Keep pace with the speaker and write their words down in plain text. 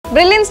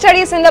Brilliant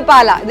Studies in the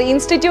Pala, the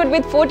institute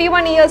with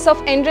 41 years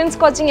of entrance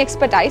coaching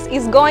expertise,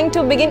 is going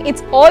to begin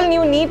its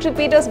all-new NEET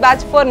repeaters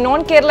batch for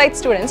non-Keralite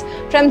students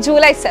from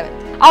July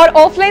 7th. Our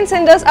offline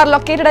centers are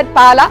located at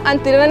Pala and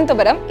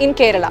Thiruvananthapuram in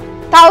Kerala.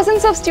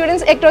 Thousands of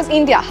students across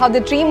India have the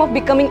dream of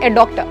becoming a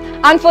doctor,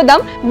 and for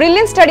them,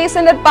 Brilliant Studies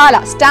Center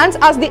Pala stands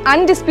as the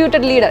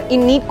undisputed leader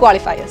in NEET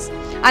qualifiers.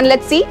 And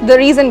let's see the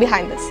reason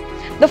behind this.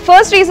 The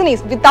first reason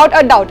is, without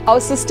a doubt, our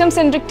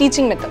system-centric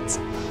teaching methods.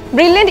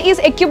 Brilliant is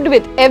equipped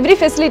with every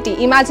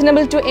facility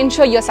imaginable to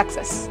ensure your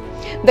success.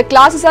 The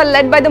classes are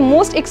led by the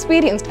most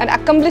experienced and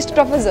accomplished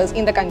professors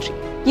in the country.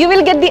 You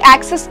will get the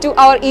access to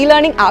our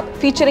e-learning app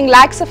featuring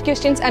lakhs of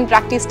questions and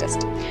practice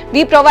tests.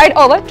 We provide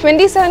over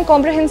 27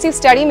 comprehensive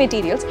study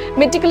materials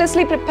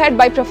meticulously prepared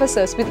by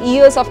professors with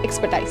years of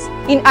expertise.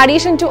 In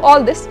addition to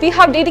all this, we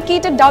have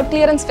dedicated doubt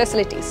clearance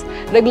facilities,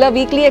 regular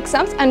weekly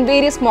exams and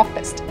various mock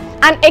tests.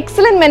 An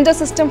excellent mentor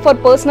system for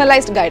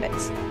personalized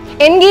guidance,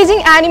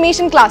 engaging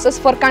animation classes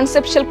for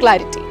conceptual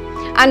clarity,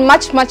 and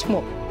much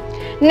more.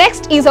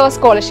 Next is our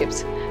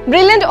scholarships.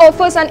 Brilliant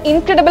offers an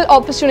incredible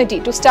opportunity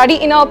to study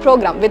in our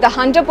program with a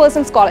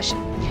 100% scholarship.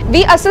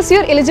 We assess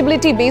your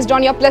eligibility based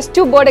on your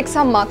 +2 board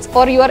exam marks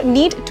or your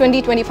NEET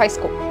 2025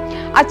 score.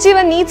 Achieve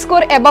a NEET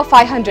score above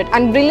 500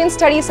 and Brilliant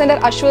Study Center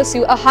assures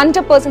you a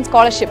 100%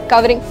 scholarship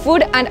covering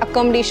food and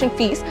accommodation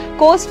fees,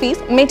 course fees,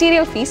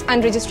 material fees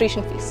and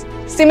registration fees.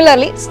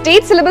 Similarly,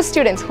 state syllabus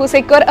students who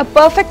secure a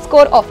perfect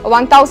score of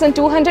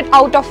 1200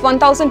 out of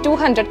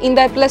 1200 in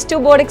their +2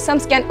 board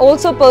exams can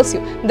also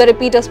pursue the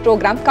repeaters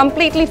program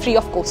completely free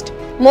of cost.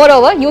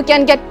 Moreover, you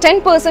can get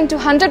 10% to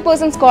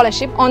 100%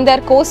 scholarship on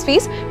their course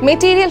fees,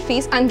 material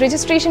fees and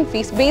registration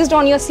fees based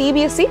on your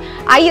CBSE,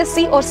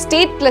 ISC or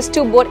state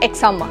 +2 board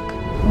exam mark.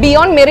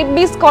 Beyond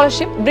merit-based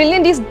scholarship,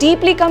 Brilliant is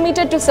deeply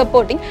committed to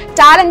supporting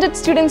talented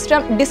students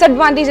from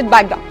disadvantaged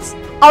backgrounds.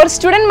 Our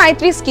student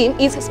Maitri Scheme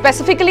is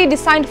specifically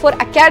designed for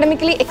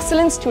academically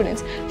excellent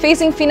students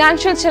facing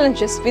financial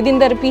challenges within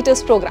the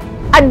repeaters program.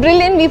 At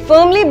Brilliant, we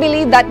firmly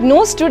believe that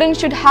no student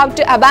should have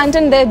to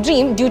abandon their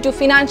dream due to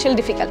financial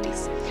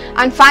difficulties.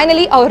 And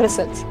finally, our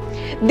results.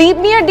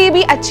 Deepmia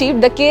DB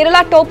achieved the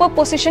Kerala topper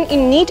position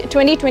in NEET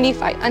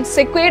 2025 and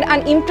secured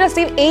an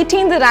impressive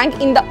 18th rank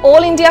in the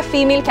All India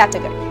female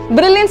category.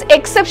 Brilliant's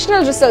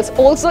exceptional results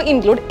also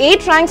include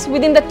 8 ranks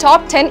within the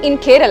top 10 in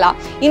Kerala,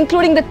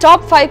 including the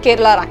top 5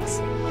 Kerala ranks.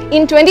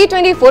 In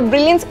 2024,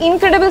 Brilliant's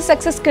incredible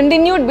success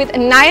continued with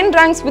 9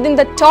 ranks within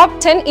the top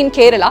 10 in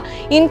Kerala,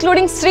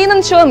 including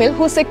Srinand Chomil,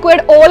 who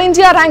secured All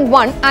India rank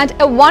 1 and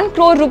a 1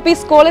 crore rupee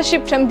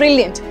scholarship from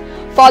Brilliant.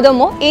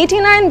 Furthermore,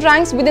 89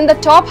 ranks within the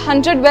top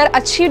 100 were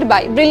achieved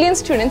by Brilliant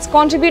students,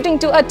 contributing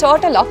to a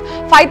total of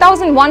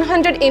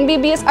 5,100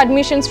 MBBS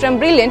admissions from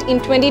Brilliant in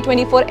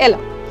 2024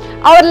 alone.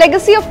 Our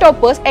legacy of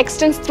toppers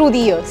extends through the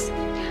years.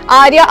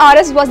 Arya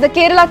RS was the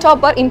Kerala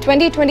topper in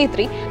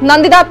 2023,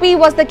 Nandita P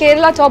was the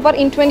Kerala topper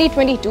in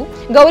 2022,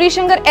 Gauri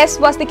Shankar S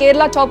was the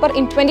Kerala topper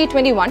in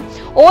 2021.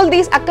 All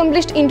these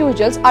accomplished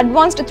individuals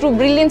advanced through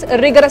Brilliant's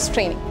rigorous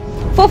training.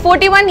 For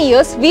 41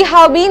 years, we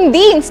have been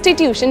the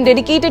institution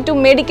dedicated to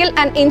medical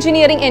and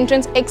engineering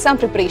entrance exam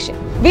preparation.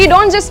 We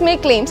don't just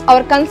make claims,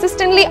 our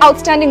consistently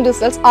outstanding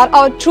results are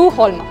our true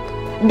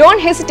hallmark. Don't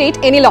hesitate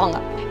any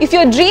longer. If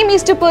your dream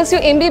is to pursue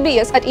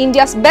MBBS at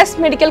India's best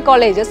medical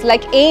colleges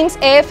like AIIMS,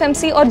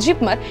 AFMC or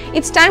JEEPMER,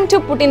 it's time to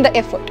put in the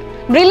effort.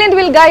 Brilliant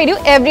will guide you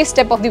every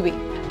step of the way.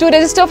 To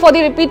register for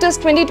the Repeaters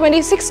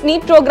 2026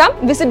 NEET program,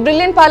 visit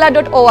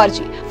brilliantpala.org.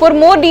 For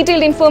more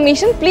detailed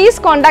information, please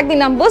contact the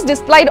numbers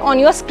displayed on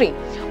your screen.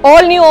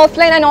 All new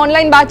offline and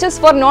online batches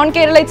for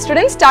non-Keralite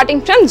students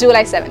starting from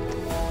July 7th.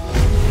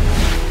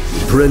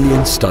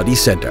 Brilliant Study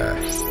Center,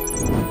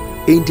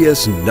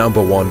 India's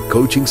 #1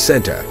 coaching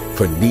center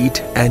for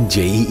NEET and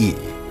JEE.